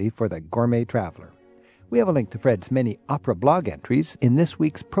Italy for the Gourmet Traveler. We have a link to Fred's many opera blog entries in this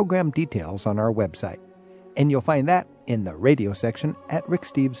week's program details on our website. And you'll find that in the radio section at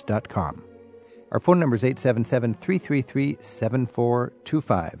ricksteves.com. Our phone number is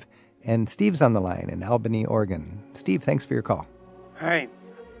 877-333-7425. And Steve's on the line in Albany, Oregon. Steve, thanks for your call. Hi.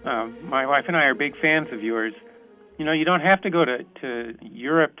 My wife and I are big fans of yours. You know, you don't have to go to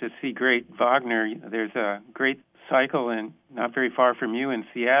Europe to see great Wagner. There's a great cycle not very far from you in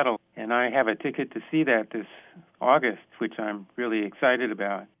Seattle. And I have a ticket to see that this August, which I'm really excited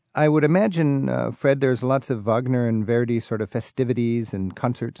about. I would imagine, Fred, there's lots of Wagner and Verdi sort of festivities and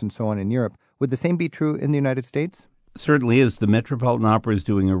concerts and so on in Europe. Would the same be true in the United States? Certainly is. The Metropolitan Opera is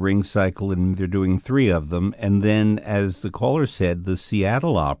doing a ring cycle, and they're doing 3 of them. And then, as the caller said, the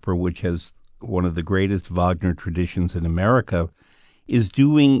Seattle Opera, which has one of the greatest Wagner traditions in America, is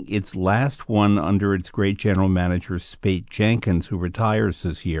doing its last one under its great general manager, Spate Jenkins, who retires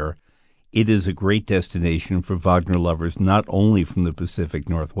this year. It is a great destination for Wagner lovers, not only from the Pacific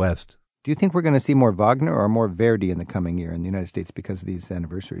Northwest. Do you think we're going to see more Wagner or more Verdi in the coming year in the United States because of these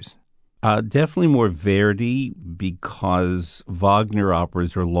anniversaries? Definitely more Verdi, because Wagner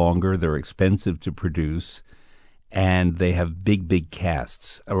operas are longer, they're expensive to produce, and they have big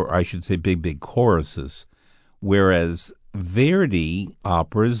casts, or I should say big choruses. Whereas Verdi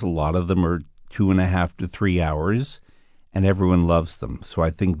operas, a lot of them are 2.5 to 3 hours, and everyone loves them. So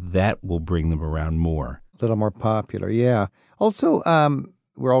I think that will bring them around more. A little more popular, yeah. Also,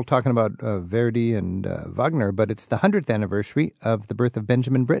 we're all talking about Verdi and Wagner, but it's the 100th anniversary of the birth of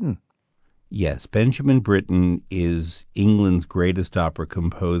Benjamin Britten. Yes, Benjamin Britten is England's greatest opera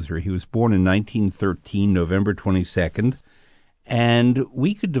composer. He was born in 1913, November 22nd, And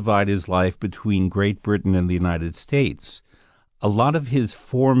we could divide his life between Great Britain and the United States. A lot of his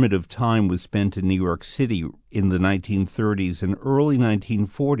formative time was spent in New York City in the 1930s and early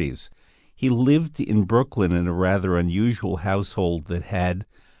 1940s. He lived in Brooklyn in a rather unusual household that had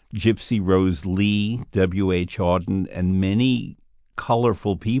Gypsy Rose Lee, W.H. Auden, and many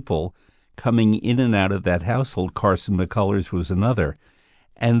colorful people coming in and out of that household. Carson McCullers was another.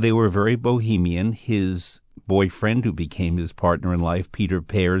 And they were very bohemian. His boyfriend, who became his partner in life, Peter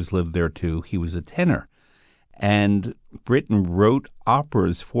Pears, lived there too. He was a tenor. And Britten wrote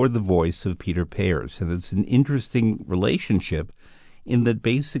operas for the voice of Peter Pears. And it's an interesting relationship in that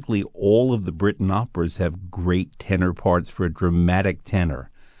basically all of the Britten operas have great tenor parts for a dramatic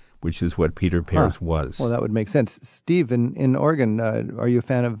tenor, which is what Peter Pears was. Well, that would make sense. Steve, in Oregon, are you a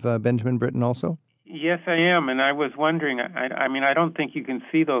fan of Benjamin Britten also? Yes, I am. And I was wondering, I mean, I don't think you can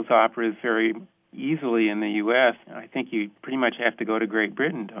see those operas very easily in the U.S. I think you pretty much have to go to Great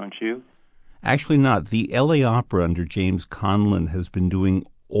Britain, don't you? Actually not. The L.A. Opera under James Conlon has been doing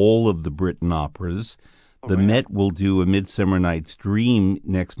all of the Britten operas. The Met will do A Midsummer Night's Dream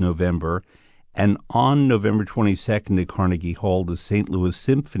next November. And on November 22nd at Carnegie Hall, the St. Louis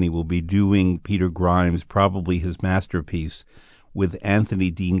Symphony will be doing Peter Grimes, probably his masterpiece, with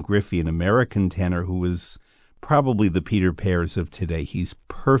Anthony Dean Griffey, an American tenor who is probably the Peter Pears of today. He's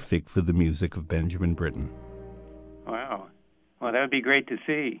perfect for the music of Benjamin Britten. Wow. Well, that would be great to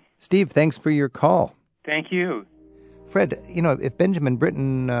see. Steve, thanks for your call. Thank you. Fred, you know, if Benjamin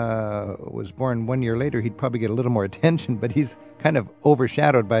Britten was born 1 year later, he'd probably get a little more attention, but he's kind of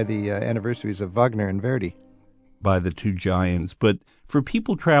overshadowed by the anniversaries of Wagner and Verdi. By the two giants. But for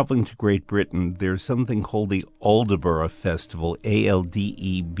people traveling to Great Britain, there's something called the Aldeburgh Festival, Aldeburgh.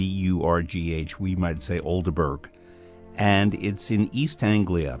 We might say Aldeburgh. And it's in East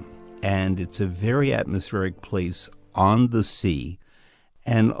Anglia, and it's a very atmospheric place on the sea.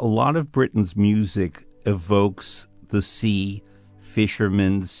 And a lot of Britain's music evokes the sea,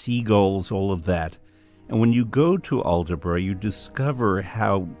 fishermen, seagulls, all of that. And when you go to Aldeburgh, you discover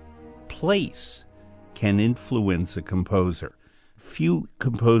how place can influence a composer. Few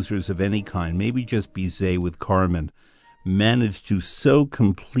composers of any kind, maybe just Bizet with Carmen, managed to so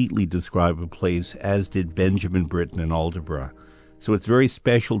completely describe a place as did Benjamin Britten in Aldeburgh. So it's very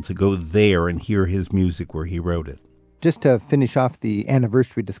special to go there and hear his music where he wrote it. Just to finish off the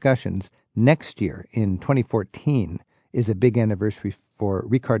anniversary discussions, next year, in 2014, is a big anniversary for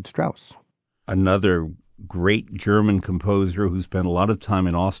Richard Strauss. Another great German composer who spent a lot of time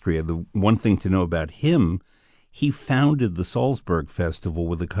in Austria. The one thing to know about him, he founded the Salzburg Festival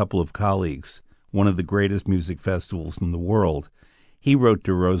with a couple of colleagues, one of the greatest music festivals in the world. He wrote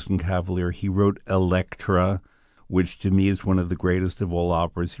Der Rosenkavalier. He wrote Elektra, which to me is one of the greatest of all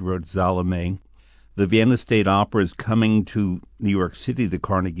operas. He wrote Salome. The Vienna State Opera is coming to New York City to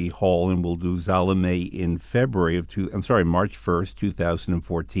Carnegie Hall and will do Salome in March 1st,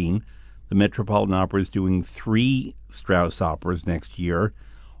 2014. The Metropolitan Opera is doing 3 Strauss operas next year.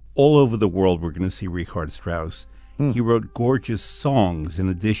 All over the world, we're going to see Richard Strauss. He wrote gorgeous songs in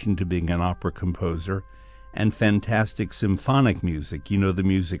addition to being an opera composer, and fantastic symphonic music. You know the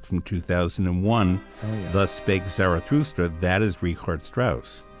music from 2001, Thus Spake Zarathustra, that is Richard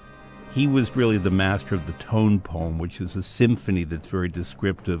Strauss. He was really the master of the tone poem, which is a symphony that's very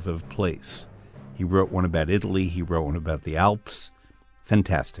descriptive of place. He wrote one about Italy. He wrote one about the Alps.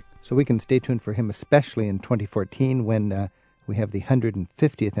 Fantastic. So we can stay tuned for him, especially in 2014 when we have the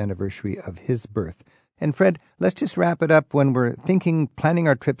 150th anniversary of his birth. And Fred, let's just wrap it up when we're planning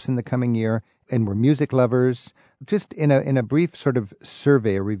our trips in the coming year, and we're music lovers. Just in a brief sort of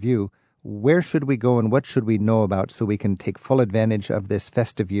survey, a review, where should we go and what should we know about so we can take full advantage of this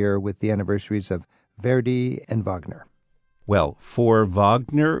festive year with the anniversaries of Verdi and Wagner? Well, for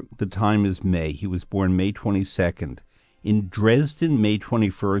Wagner, the time is May. He was born May 22nd. In Dresden, May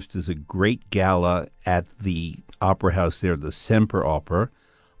 21st is a great gala at the opera house there, the Semper Opera.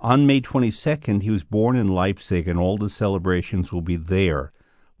 On May 22nd, he was born in Leipzig, and all the celebrations will be there.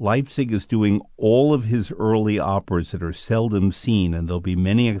 Leipzig is doing all of his early operas that are seldom seen, and there'll be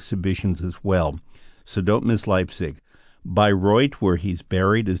many exhibitions as well. So don't miss Leipzig. Bayreuth, where he's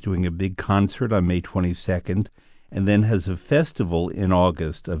buried, is doing a big concert on May 22nd, and then has a festival in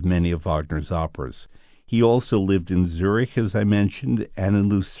August of many of Wagner's operas. He also lived in Zurich, as I mentioned, and in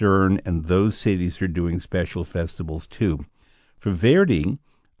Lucerne, and those cities are doing special festivals too. For Verdi,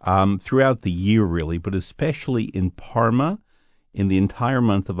 throughout the year really, but especially in Parma, in the entire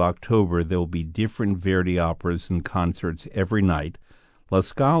month of October, there will be different Verdi operas and concerts every night. La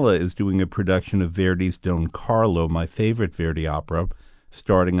Scala is doing a production of Verdi's Don Carlo, my favorite Verdi opera,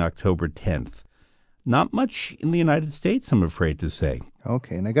 starting October 10th. Not much in the United States, I'm afraid to say.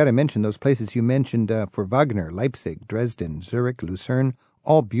 Okay, and I got to mention those places you mentioned for Wagner: Leipzig, Dresden, Zurich, Lucerne,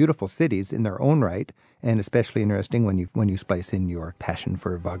 all beautiful cities in their own right, and especially interesting when you splice in your passion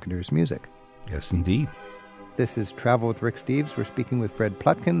for Wagner's music. Yes, indeed. This is Travel with Rick Steves. We're speaking with Fred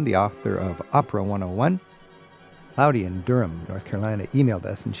Plotkin, the author of Opera 101. Cloudy in Durham, North Carolina, emailed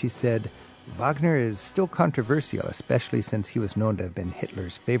us, and she said, Wagner is still controversial, especially since he was known to have been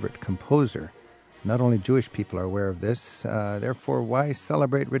Hitler's favorite composer. Not only Jewish people are aware of this, therefore why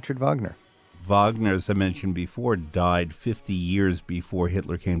celebrate Richard Wagner? Wagner, as I mentioned before, died 50 years before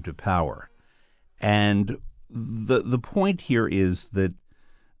Hitler came to power. And the point here is that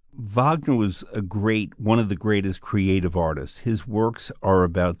Wagner was one of the greatest creative artists. His works are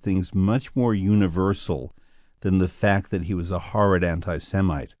about things much more universal than the fact that he was a horrid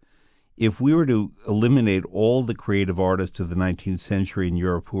anti-Semite. If we were to eliminate all the creative artists of the 19th century in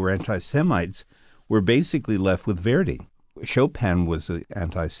Europe who were anti-Semites, we're basically left with Verdi. Chopin was an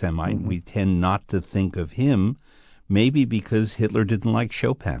anti-Semite. Mm-hmm. We tend not to think of him, maybe because Hitler didn't like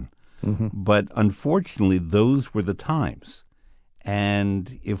Chopin. Mm-hmm. But unfortunately, those were the times.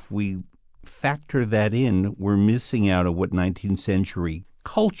 And if we factor that in, we're missing out on what 19th century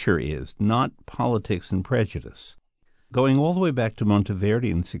culture is, not politics and prejudice. Going all the way back to Monteverdi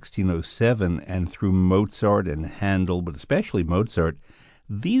in 1607 and through Mozart and Handel, but especially Mozart,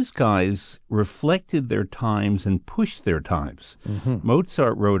 these guys reflected their times and pushed their times. Mm-hmm.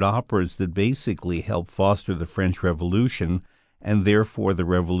 Mozart wrote operas that basically helped foster the French Revolution and therefore the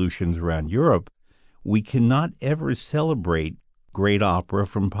revolutions around Europe. We cannot ever celebrate great opera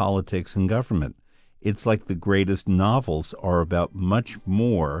from politics and government. It's like the greatest novels are about much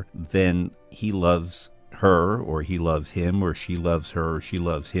more than he loves her or he loves him or she loves her or she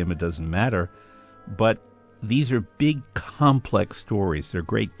loves him. It doesn't matter. But these are big, complex stories. They're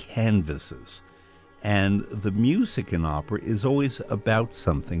great canvases. And the music in opera is always about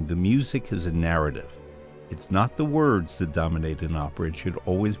something. The music is a narrative. It's not the words that dominate in opera. It should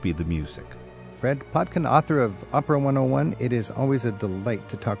always be the music. Fred Plotkin, author of Opera 101. It is always a delight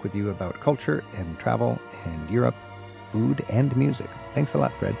to talk with you about culture and travel and Europe, food and music. Thanks a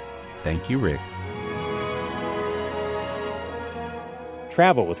lot, Fred. Thank you, Rick.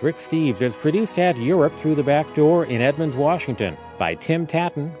 Travel with Rick Steves is produced at Europe Through the Back Door in Edmonds, Washington by Tim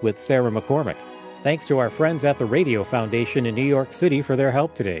Tatton with Sarah McCormick. Thanks to our friends at the Radio Foundation in New York City for their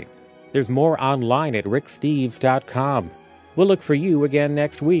help today. There's more online at ricksteves.com. We'll look for you again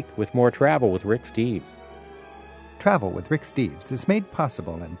next week with more Travel with Rick Steves. Travel with Rick Steves is made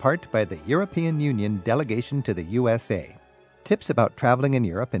possible in part by the European Union delegation to the USA. Tips about traveling in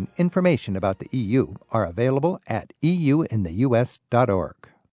Europe and information about the EU are available at euintheus.org.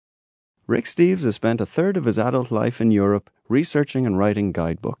 Rick Steves has spent a third of his adult life in Europe researching and writing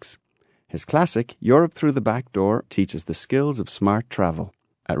guidebooks. His classic, Europe Through the Back Door, teaches the skills of smart travel.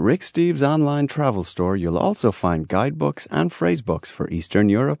 At Rick Steves' online travel store, you'll also find guidebooks and phrasebooks for Eastern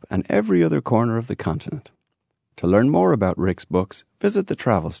Europe and every other corner of the continent. To learn more about Rick's books, visit the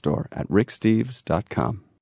travel store at ricksteves.com.